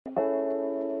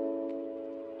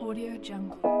Audio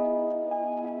Jungle.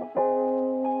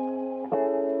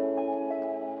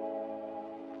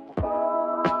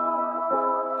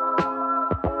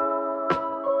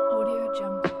 Audio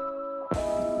Jungle.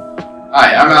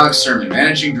 Hi, I'm Alex Sermon,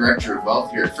 Managing Director of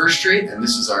Wealth here at First Rate, and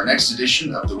this is our next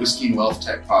edition of the Whiskey and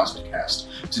WealthTech Podcast.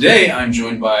 Today, I'm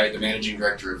joined by the Managing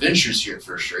Director of Ventures here at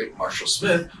First Rate, Marshall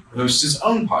Smith, who hosts his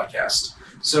own podcast.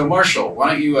 So, Marshall, why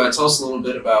don't you tell us a little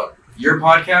bit about your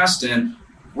podcast? And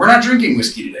we're not drinking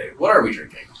whiskey today. What are we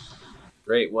drinking?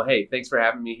 Great. Well, hey, thanks for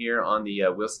having me here on the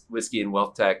Whiskey and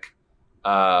WealthTech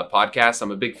podcast.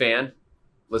 I'm a big fan.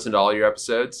 Listen to all your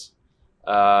episodes.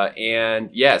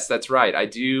 And yes, that's right. I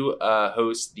do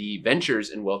host the Ventures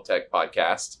in WealthTech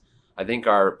podcast. I think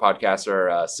our podcasts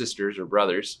are sisters or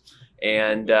brothers.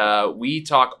 And we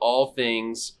talk all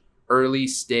things early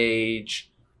stage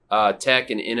tech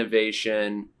and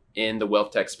innovation in the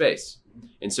wealth tech space.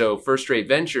 And so First Rate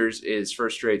Ventures is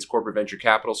First Rate's corporate venture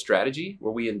capital strategy,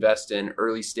 where we invest in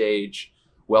early stage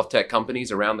wealth tech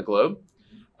companies around the globe.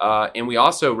 And we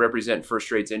also represent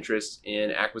First Rate's interest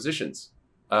in acquisitions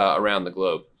around the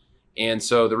globe. And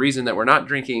so the reason that we're not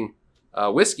drinking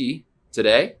whiskey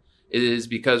today is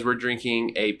because we're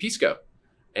drinking a pisco.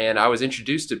 And I was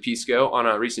introduced to pisco on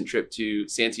a recent trip to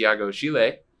Santiago,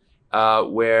 Chile,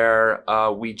 where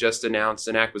we just announced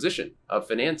an acquisition of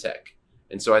Finantech.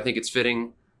 And so I think it's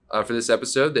fitting for this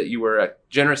episode that you were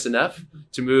generous enough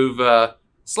to move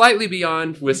slightly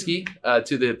beyond whiskey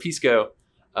to the pisco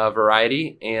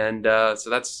variety. And so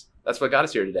that's what got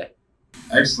us here today.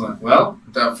 Excellent. Well,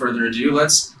 without further ado,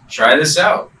 let's try this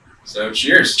out. So,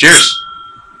 cheers. Cheers.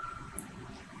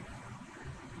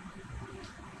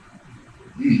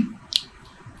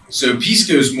 So,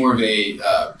 pisco is more of a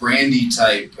brandy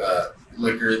type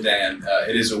liquor than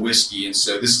it is a whiskey, and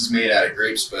so this is made out of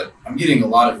grapes. But I'm getting a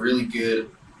lot of really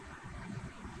good,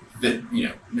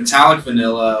 metallic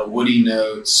vanilla, woody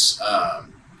notes,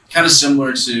 kind of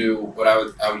similar to what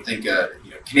I would think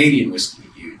Canadian whiskey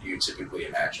you typically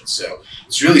imagine. So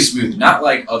it's really smooth, not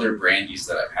like other brandies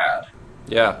that I've had.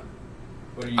 Yeah.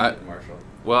 What are you getting, Marshall?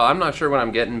 Well, I'm not sure what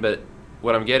I'm getting, but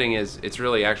what I'm getting is it's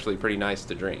really actually pretty nice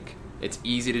to drink. It's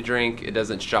easy to drink. It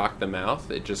doesn't shock the mouth.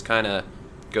 It just kind of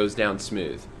goes down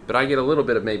smooth. But I get a little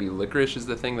bit of maybe licorice is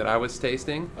the thing that I was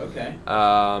tasting. Okay.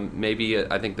 Maybe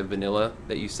I think the vanilla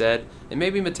that you said. And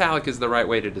maybe metallic is the right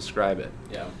way to describe it.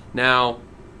 Yeah. Now,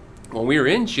 when we were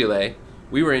in Chile,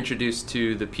 we were introduced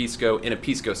to the pisco in a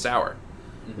pisco sour,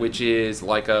 which is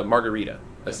like a margarita,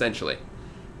 essentially.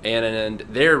 And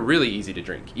they're really easy to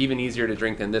drink, even easier to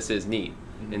drink than this is neat.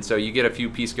 Mm-hmm. And so you get a few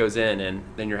piscos in, and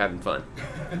then you're having fun.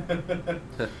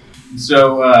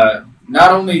 So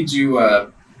not only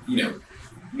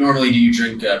normally do you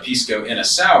drink pisco in a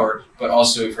sour, but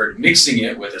also we've heard mixing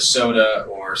it with a soda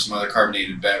or some other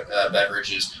carbonated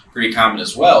beverage is pretty common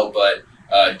as well. But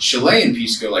Chilean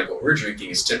pisco, like what we're drinking,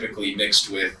 is typically mixed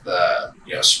with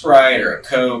Sprite or a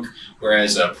Coke,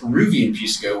 whereas Peruvian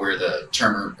pisco, where the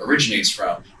term originates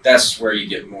from, that's where you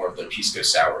get more of the pisco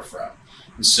sour from.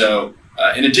 And so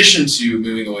in addition to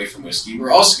moving away from whiskey,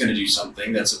 we're also going to do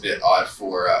something that's a bit odd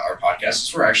for our podcast.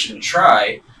 Is we're actually going to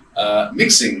try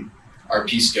mixing our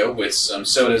pisco with some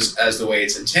sodas as the way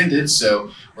it's intended,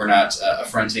 so we're not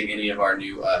affronting any of our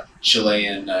new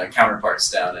Chilean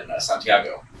counterparts down in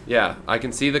Santiago. Yeah, I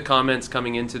can see the comments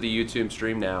coming into the YouTube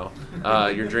stream now.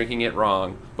 You're drinking it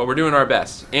wrong, but we're doing our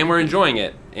best, and we're enjoying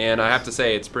it, and I have to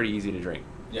say it's pretty easy to drink.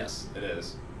 Yes, it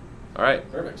is. All right.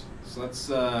 Perfect. So let's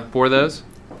pour those.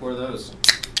 Pour those.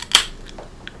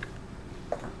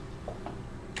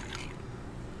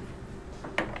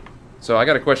 So I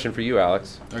got a question for you,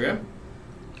 Alex. Okay.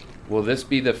 Will this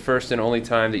be the first and only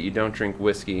time that you don't drink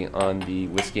whiskey on the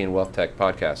Whiskey and WealthTech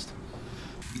podcast?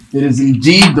 It is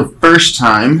indeed the first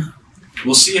time.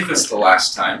 We'll see if it's the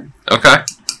last time. Okay.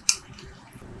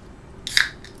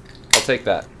 I'll take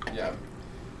that. Yeah.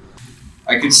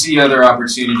 I could see other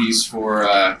opportunities for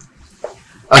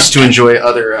us to enjoy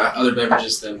other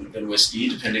beverages than whiskey,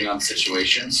 depending on the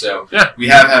situation. So yeah. We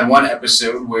have had one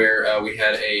episode where we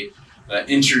had a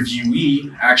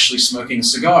interviewee actually smoking a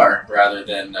cigar rather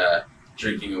than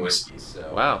drinking a whiskey.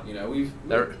 So wow.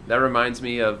 That reminds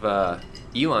me of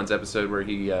Elon's episode where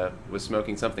he was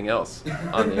smoking something else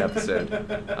on the episode.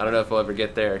 I don't know if we'll ever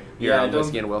get there here on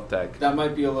Whiskey and WealthTech. That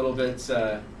might be a little bit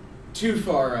too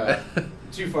far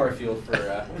afield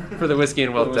for the Whiskey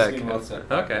and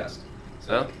WealthTech. Okay.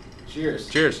 So, well, cheers.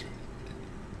 Cheers.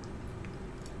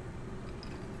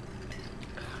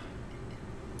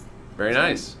 Very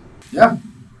nice. Yeah.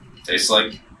 Tastes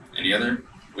like any other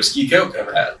whiskey Coke I've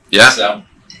ever had. Yeah. So,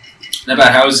 not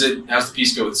bad. How's the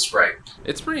pisco with Sprite?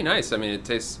 It's pretty nice. I mean, it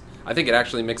tastes. I think it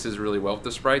actually mixes really well with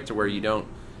the Sprite to where you don't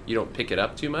you don't pick it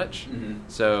up too much. Mm-hmm.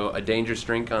 So a dangerous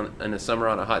drink in the summer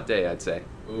on a hot day, I'd say.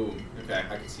 Ooh, okay,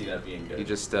 I can see that being good. You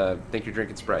just think you're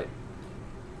drinking Sprite.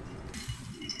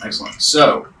 Excellent.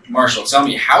 So, Marshall, tell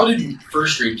me, how did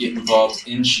First Rate get involved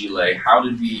in Chile? How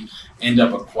did we end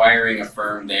up acquiring a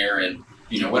firm there? And,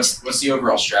 what's the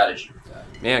overall strategy for that?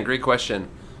 Man, great question.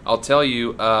 I'll tell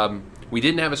you, we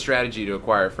didn't have a strategy to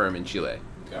acquire a firm in Chile.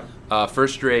 Okay.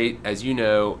 First Rate, as you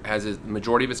know, has a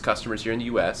majority of its customers here in the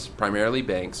U.S., primarily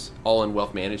banks, all in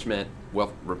wealth management,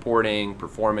 wealth reporting,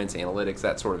 performance, analytics,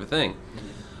 that sort of a thing.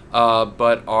 Mm-hmm.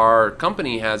 But our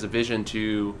company has a vision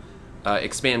to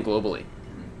expand globally.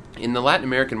 In the Latin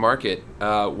American market,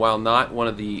 while not one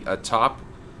of the top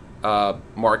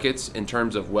markets in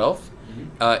terms of wealth,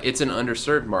 it's an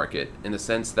underserved market in the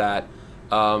sense that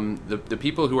the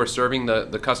people who are serving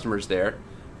the customers there,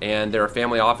 and there are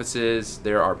family offices,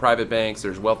 there are private banks,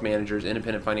 there's wealth managers,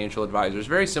 independent financial advisors,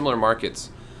 very similar markets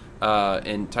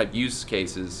and type use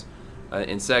cases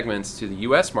and segments to the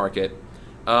U.S. market.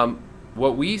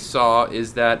 What we saw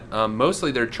is that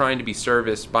mostly they're trying to be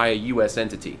serviced by a U.S.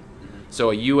 entity. So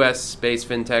a U.S.-based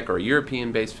fintech or a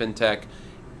European-based fintech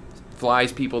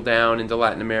flies people down into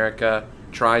Latin America,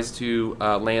 tries to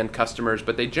land customers,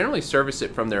 but they generally service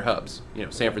it from their hubs.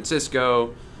 San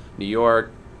Francisco, New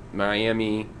York,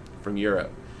 Miami, from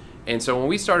Europe. And so when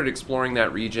we started exploring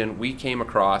that region, we came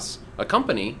across a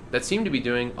company that seemed to be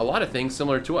doing a lot of things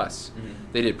similar to us.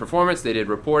 Mm-hmm. They did performance, they did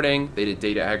reporting, they did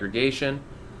data aggregation,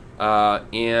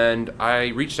 and I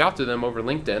reached out to them over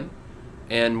LinkedIn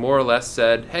and more or less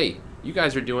said, hey, you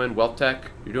guys are doing WealthTech,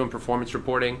 you're doing performance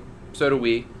reporting, so do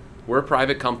we. We're a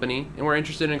private company, and we're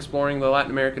interested in exploring the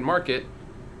Latin American market.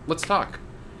 Let's talk.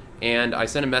 And I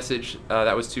sent a message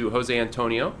that was to Jose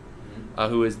Antonio,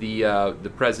 who is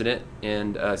the president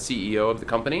and CEO of the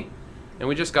company. And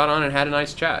we just got on and had a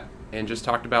nice chat and just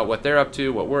talked about what they're up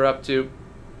to, what we're up to.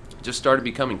 Just started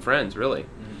becoming friends, really.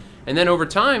 Mm-hmm. And then over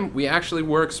time, we actually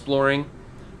were exploring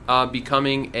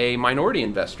becoming a minority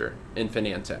investor in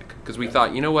Finantech, because we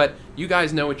thought, you know what, you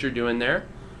guys know what you're doing there.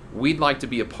 We'd like to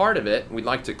be a part of it. We'd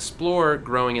like to explore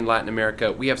growing in Latin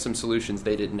America. We have some solutions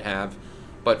they didn't have.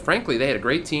 But frankly, they had a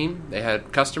great team. They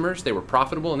had customers. They were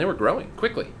profitable, and they were growing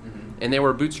quickly. Mm-hmm. And they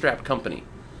were a bootstrapped company.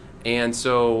 And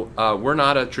so we're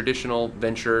not a traditional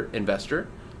venture investor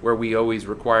where we always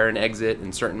require an exit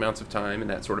in certain amounts of time and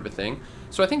that sort of a thing.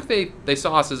 So I think they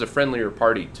saw us as a friendlier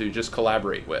party to just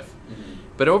collaborate with. Mm-hmm.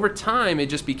 But over time, it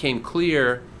just became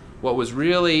clear what was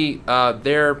really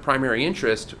their primary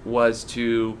interest was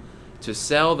to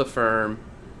sell the firm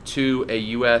to a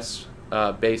U.S.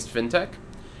 based fintech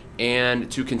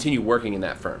and to continue working in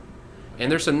that firm.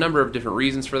 And there's a number of different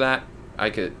reasons for that.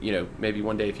 I could, maybe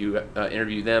one day if you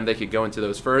interview them, they could go into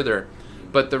those further.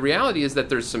 But the reality is that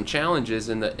there's some challenges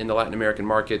in the Latin American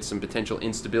market, some potential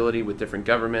instability with different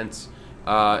governments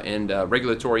and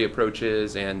regulatory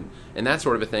approaches and that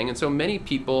sort of a thing. And so many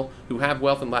people who have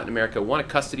wealth in Latin America want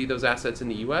to custody those assets in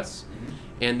the U.S. Mm-hmm.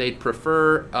 And they'd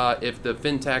prefer if the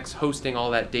fintechs hosting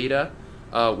all that data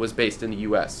was based in the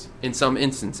U.S. in some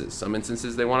instances. Some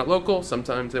instances they want it local,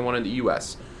 sometimes they want it in the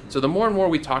U.S. So the more and more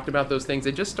we talked about those things,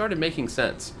 it just started making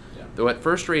sense. Yeah. What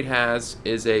First Rate has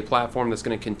is a platform that's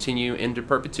going to continue into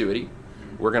perpetuity.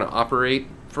 Mm-hmm. We're going to operate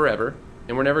forever,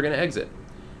 and we're never going to exit.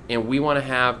 And we want to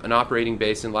have an operating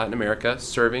base in Latin America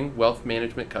serving wealth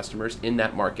management customers in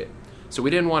that market. So we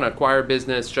didn't want to acquire a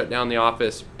business, shut down the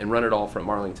office, and run it all from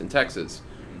Arlington, Texas.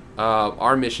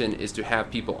 Our mission is to have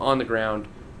people on the ground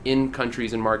in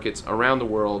countries and markets around the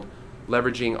world,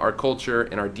 leveraging our culture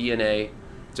and our DNA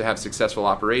to have successful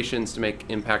operations, to make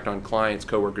impact on clients,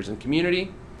 coworkers, and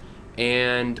community.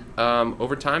 And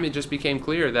over time, it just became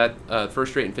clear that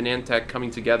First Rate and Finantech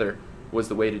coming together was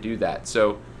the way to do that.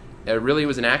 So it really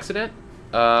was an accident,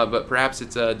 but perhaps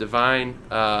it's a divine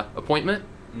appointment,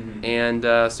 mm-hmm.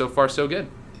 and so far so good.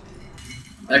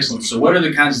 Excellent. So what are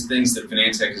the kinds of things that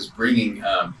Finantech is bringing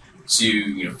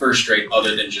to First Rate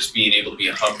other than just being able to be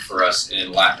a hub for us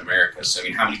in Latin America? So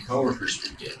how many coworkers do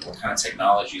we get? What kind of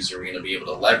technologies are we going to be able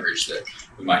to leverage that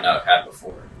we might not have had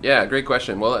before? Yeah, great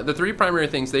question. Well, the three primary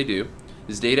things they do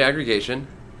is data aggregation,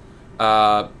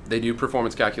 they do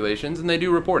performance calculations, and they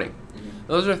do reporting. Mm-hmm.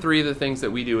 Those are three of the things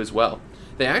that we do as well.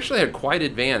 They actually are quite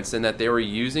advanced in that they were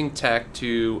using tech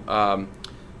to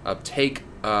take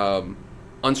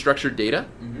unstructured data,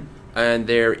 mm-hmm. and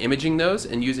they're imaging those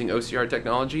and using OCR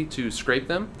technology to scrape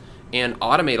them and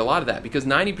automate a lot of that, because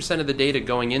 90% of the data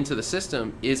going into the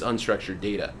system is unstructured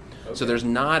data. Okay. So there's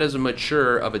not as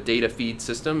mature of a data feed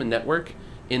system and network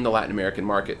in the Latin American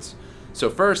markets. So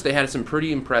first, they had some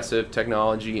pretty impressive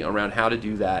technology around how to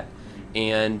do that.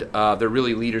 and they're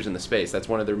really leaders in the space. That's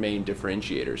one of their main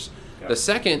differentiators. Okay. The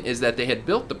second is that they had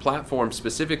built the platform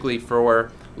specifically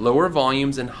for lower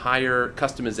volumes and higher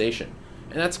customization,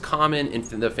 and that's common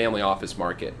in the family office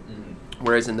market.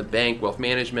 Whereas in the bank, wealth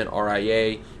management,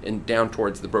 RIA, and down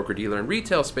towards the broker-dealer and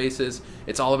retail spaces,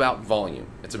 it's all about volume.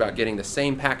 It's about getting the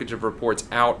same package of reports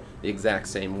out the exact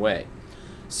same way.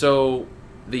 So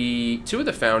two of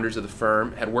the founders of the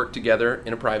firm had worked together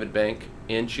in a private bank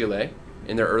in Chile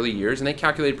in their early years, and they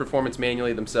calculated performance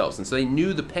manually themselves. And so they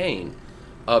knew the pain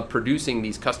of producing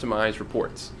these customized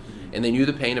reports, and they knew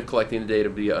the pain of collecting the data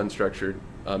via unstructured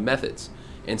methods.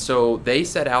 And so they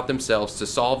set out themselves to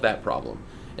solve that problem.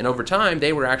 And over time,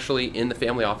 they were actually in the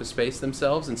family office space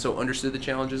themselves, and so understood the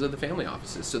challenges of the family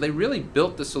offices. So they really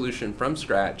built the solution from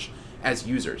scratch as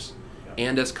users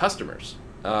and as customers.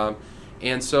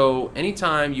 And so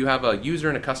anytime you have a user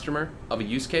and a customer of a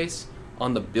use case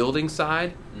on the building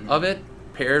side of it,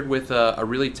 paired with a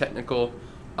really technical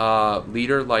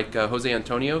leader like Jose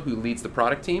Antonio, who leads the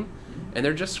product team, and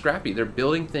they're just scrappy. They're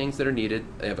building things that are needed.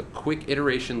 They have a quick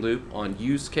iteration loop on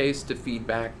use case to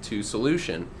feedback to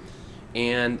solution.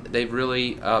 And they've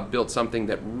really built something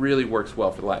that really works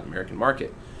well for the Latin American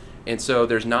market. And so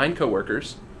there's 9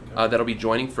 coworkers that'll be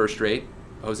joining First Rate.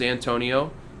 Jose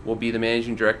Antonio will be the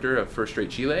managing director of First Rate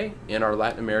Chile and our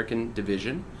Latin American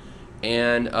division.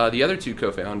 And the other 2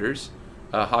 co-founders,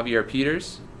 Javier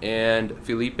Peters and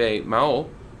Felipe Maol,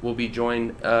 will be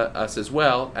joining us as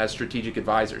well as strategic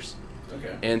advisors.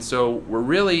 Okay. And so we're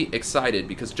really excited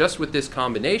because just with this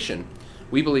combination,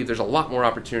 we believe there's a lot more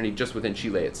opportunity just within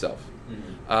Chile itself.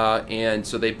 And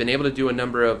so they've been able to do a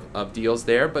number of deals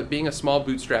there, but being a small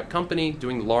bootstrap company,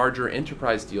 doing larger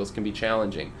enterprise deals can be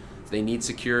challenging. So they need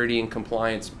security and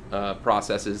compliance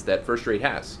processes that First Rate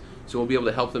has. So we'll be able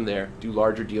to help them there, do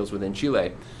larger deals within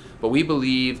Chile. But we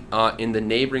believe in the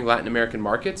neighboring Latin American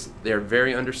markets, they're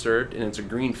very underserved, and it's a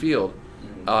green field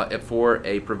for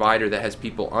a provider that has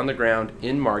people on the ground,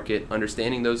 in market,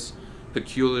 understanding those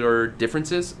peculiar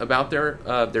differences about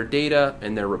their data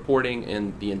and their reporting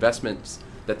and the investments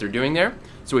that they're doing there.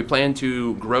 So we plan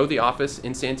to grow the office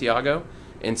in Santiago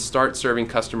and start serving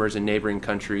customers in neighboring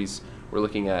countries. We're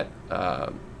looking at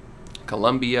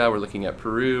Colombia, we're looking at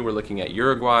Peru, we're looking at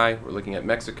Uruguay, we're looking at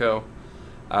Mexico.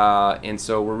 And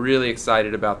so we're really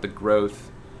excited about the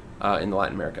growth in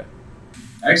Latin America.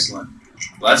 Excellent.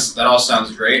 Well, that all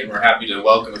sounds great, and we're happy to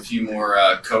welcome a few more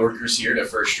coworkers here to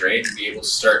First Rate and be able to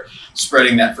start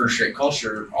spreading that First Rate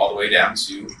culture all the way down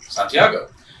to Santiago.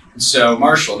 And so,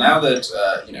 Marshall, now that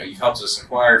you've helped us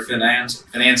acquire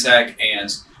Finantech, and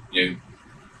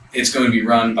it's going to be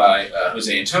run by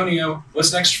Jose Antonio,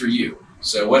 what's next for you?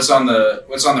 So, what's on the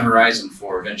horizon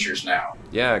for Ventures now?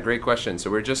 Yeah, great question.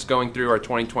 So we're just going through our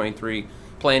 2023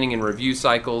 planning and review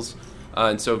cycles.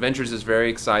 And so Ventures is very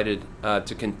excited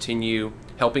to continue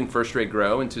helping First Rate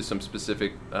grow into some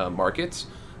specific markets.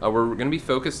 We're going to be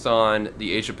focused on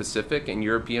the Asia Pacific and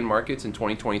European markets in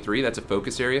 2023. That's a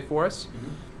focus area for us.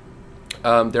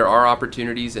 There are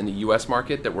opportunities in the U.S.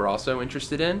 market that we're also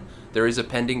interested in. There is a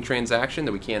pending transaction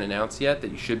that we can't announce yet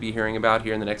that you should be hearing about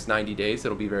here in the next 90 days.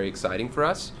 That'll be very exciting for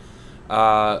us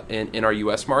in our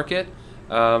U.S. market.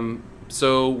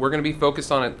 So we're going to be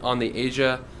focused on the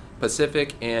Asia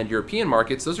Pacific and European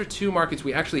markets. Those are 2 markets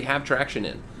we actually have traction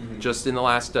in. Just in the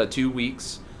last 2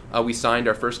 weeks, we signed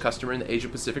our first customer in the Asia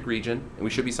Pacific region, and we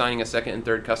should be signing a second and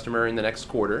third customer in the next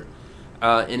quarter.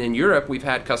 And in Europe, we've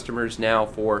had customers now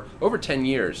for over 10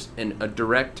 years and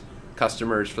direct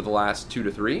customers for the last 2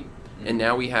 to 3. And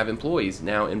now we have employees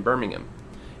now in Birmingham.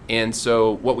 And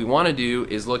so what we want to do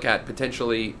is look at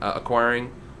potentially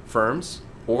acquiring firms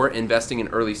or investing in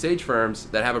early stage firms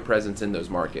that have a presence in those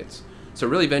markets. So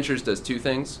really Ventures does 2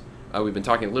 things. We've been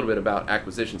talking a little bit about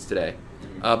acquisitions today.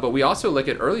 But we also look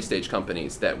at early stage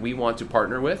companies that we want to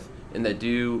partner with and that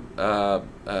do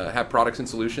have products and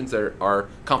solutions that are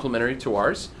complementary to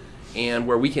ours and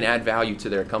where we can add value to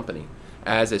their company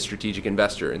as a strategic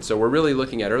investor. And so we're really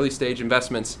looking at early stage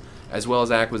investments as well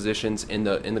as acquisitions in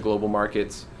the global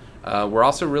markets. We're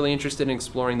also really interested in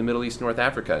exploring the Middle East, North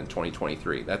Africa in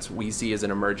 2023. That's we see as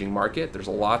an emerging market. There's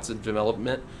lots of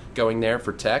development going there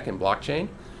for tech and blockchain.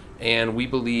 And we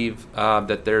believe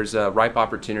that there's a ripe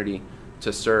opportunity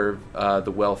to serve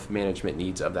the wealth management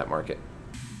needs of that market.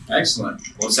 Excellent.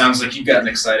 Well, it sounds like you've got an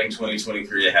exciting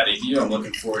 2023 ahead of you. I'm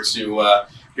looking forward to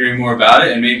hearing more about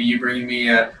it, and maybe you bringing me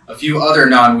a few other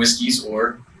non-whiskeys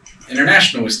or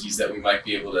international whiskeys that we might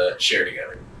be able to share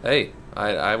together. Hey,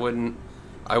 I wouldn't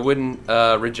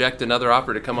reject another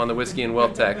offer to come on the Whiskey and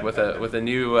WealthTech with a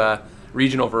new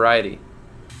regional variety.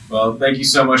 Well, thank you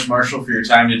so much, Marshall, for your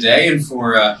time today and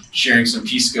for sharing some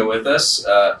Pisco with us.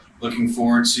 looking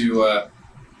forward to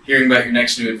hearing about your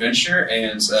next new adventure.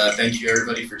 And thank you,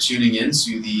 everybody, for tuning in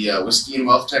to the Whiskey and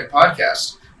Wealth Tech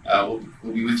podcast.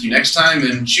 We'll be with you next time,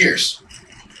 and cheers.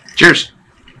 Cheers.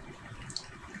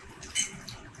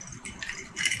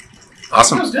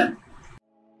 Awesome. That was good.